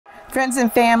Friends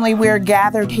and family, we're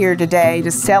gathered here today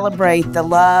to celebrate the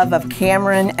love of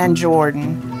Cameron and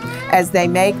Jordan as they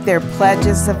make their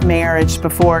pledges of marriage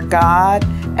before God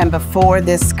and before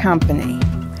this company.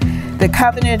 The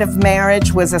covenant of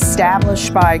marriage was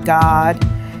established by God,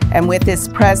 and with His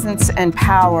presence and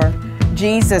power,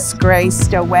 Jesus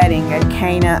graced a wedding at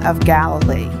Cana of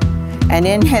Galilee, and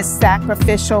in His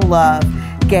sacrificial love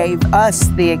gave us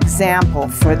the example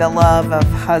for the love of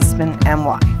husband and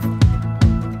wife.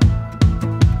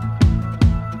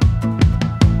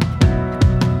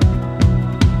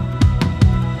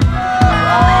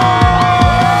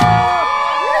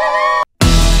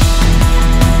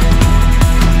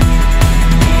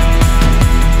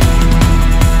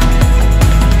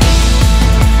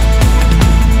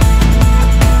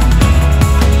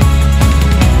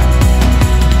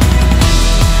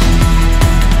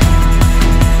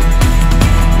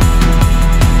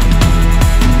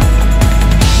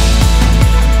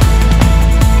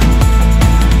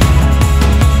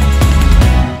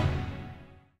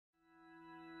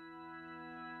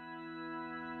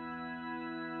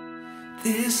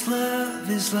 This love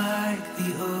is like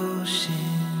the ocean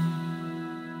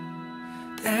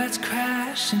that's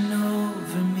crashing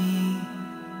over me.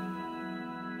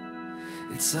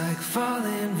 It's like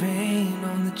falling rain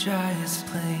on the driest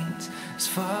plains as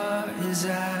far as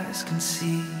eyes can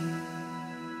see.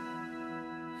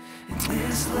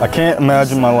 I can't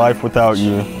imagine my life without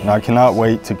you, and I cannot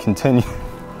wait to continue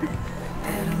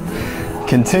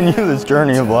this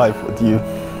journey of life with you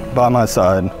by my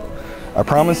side. I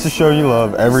promise to show you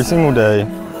love every single day,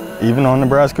 even on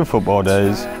Nebraska football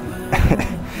days.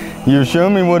 You've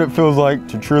shown me what it feels like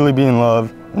to truly be in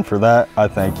love, and for that, I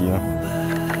thank you.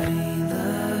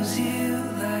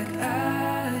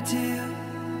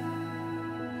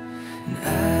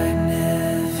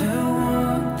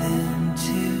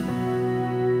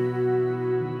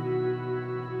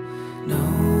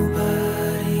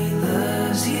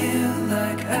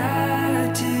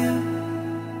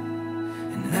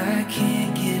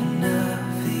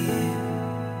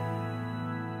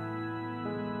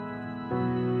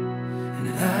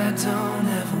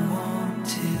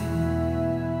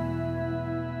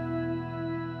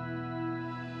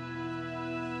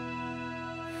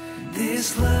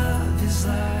 This love is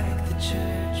like the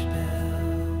church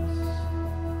bells,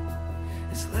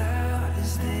 as loud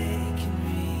as they can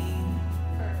ring.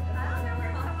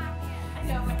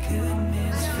 And the good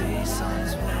man's face on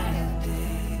his wedding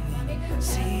day when he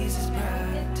sees his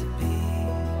bride to be.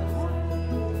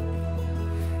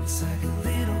 It's like a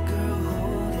little girl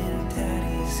holding her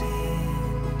daddy's hand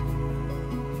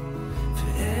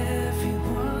for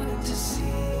everyone to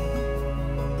see.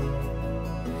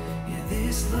 Yeah,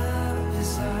 this love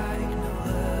is like no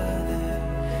other.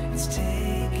 It's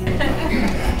taken.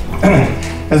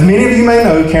 As many of you may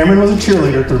know, Cameron was a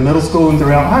cheerleader through middle school and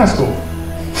throughout high school.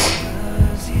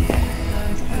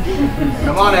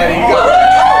 Come on, Eddie, you got it.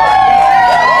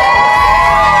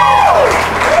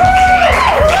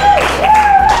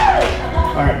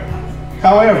 All right.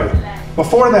 However,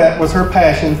 before that was her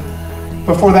passion,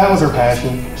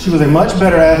 she was a much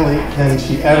better athlete than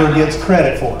she ever gets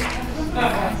credit for.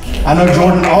 I know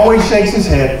Jordan always shakes his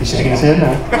head. He's shaking his head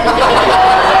now.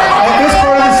 At this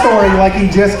part of the story, like he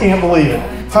just can't believe it.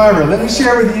 However, let me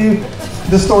share with you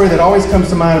the story that always comes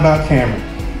to mind about Cameron.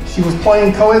 She was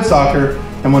playing co-ed soccer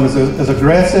and was as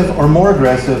aggressive or more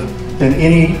aggressive than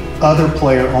any other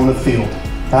player on the field.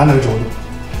 I know, Jordan.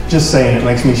 Just saying it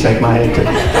makes me shake my head too.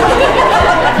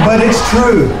 But it's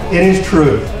true. It is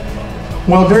true.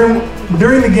 Well,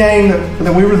 during the game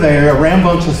that we were there, a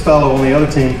rambunctious fellow on the other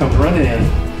team comes running in.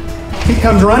 He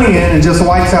comes running in and just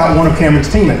wipes out one of Cameron's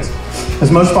teammates. As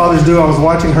most fathers do, I was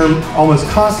watching her almost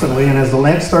constantly, and as the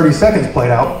next 30 seconds played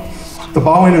out, the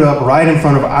ball ended up right in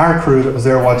front of our crew that was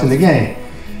there watching the game.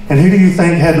 And who do you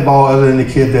think had the ball other than the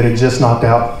kid that had just knocked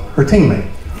out her teammate?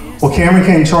 Well, Cameron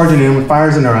came charging in with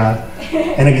fires in her eye.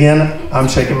 And again, I'm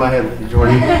shaking my head with you,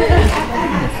 Jordan.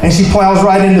 And she plows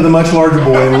right into the much larger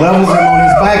boy and levels him on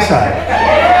his backside.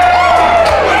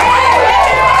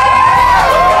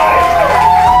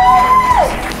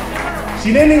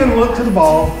 She didn't even look to the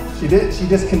ball.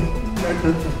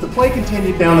 The play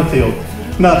continued down the field.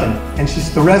 Nothing. And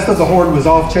the rest of the horde was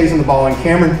off chasing the ball, and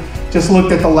Cameron just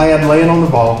looked at the lad laying on the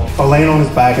ball, or laying on his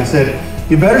back, and said,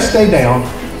 "You better stay down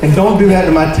and don't do that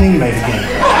to my teammate again."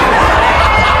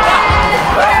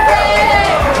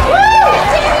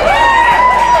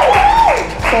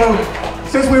 So,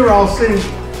 since we were all sitting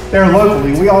there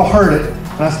locally, we all heard it,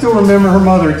 and I still remember her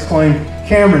mother exclaimed,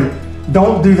 "Cameron,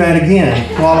 don't do that again,"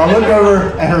 while I looked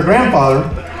over at her grandfather,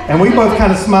 and we both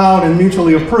kind of smiled and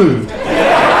mutually approved.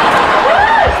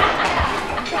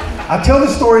 I tell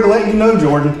this story to let you know,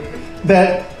 Jordan,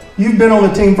 that you've been on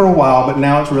the team for a while, but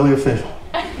now it's really official.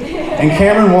 And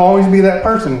Cameron will always be that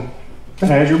person that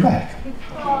has your back.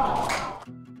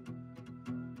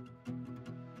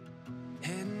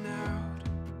 Heading out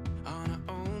on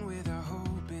our own with our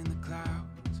hope in the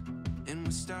clouds, and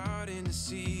we're starting to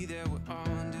see that we're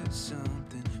onto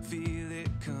something. Feel it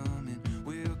coming,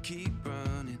 we'll keep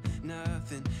running,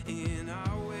 nothing in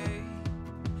our way,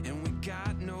 and we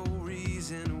got no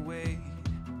reason to wait.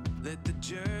 Let the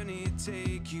journey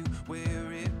take you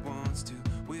where it wants to.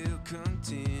 We'll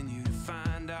continue to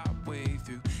find our way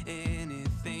through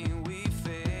anything we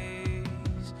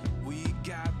face. We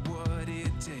got what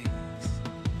it takes.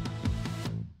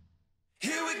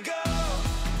 Here we go.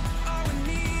 All we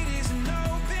need is an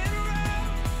open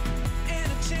road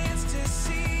and a chance to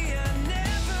see a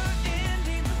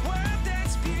never-ending world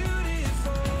that's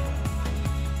beautiful.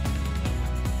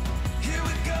 Here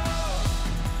we go.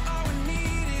 All we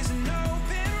need is an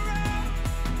open road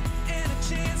and a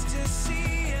chance to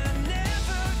see a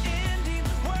never-ending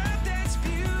world that's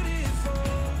beautiful.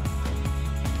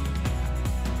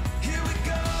 Here we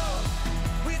go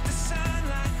with the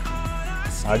sunlight on our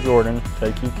skin. I, Jordan,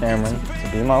 take you, Cameron, to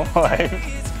be my wife,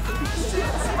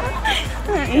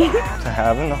 to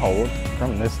have and to hold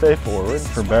from this day forward,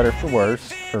 for better, for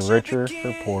worse, for richer,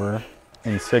 for poorer,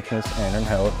 in sickness and in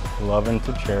health, to love and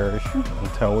to cherish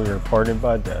until we are parted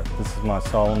by death. This is my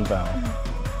solemn vow.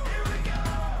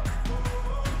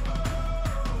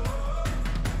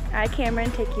 I,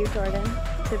 Cameron, take you, Jordan,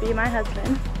 to be my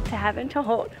husband, to have and to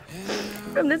hold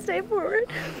from this day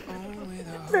forward,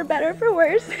 for better, for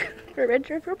worse, for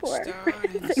richer, for poorer, for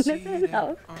sickness and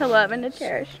health, to love and to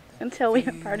cherish until we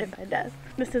are parted by death.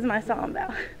 This is my solemn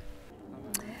vow.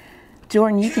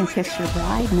 Jordan, you can kiss your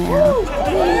bride now.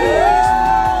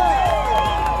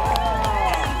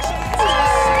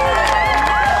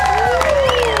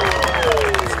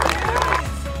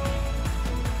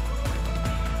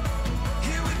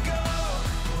 Here we go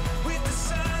with the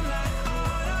sunlight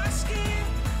on our skin.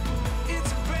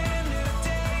 It's a brand new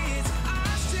day, it's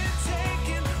ours to take,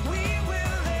 and we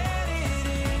will let it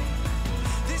in.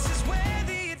 This is where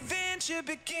the adventure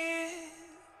begins.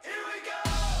 Here we go.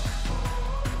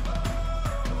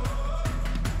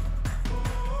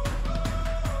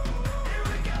 Here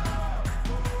we go.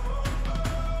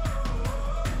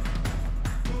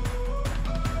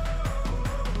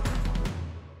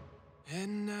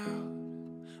 Heading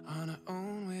out on our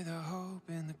own with our hope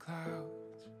in the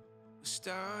clouds. We're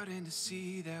starting to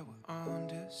see that we're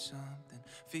onto something.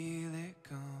 Feel it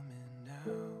coming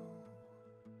now.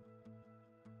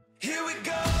 Here we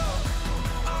go.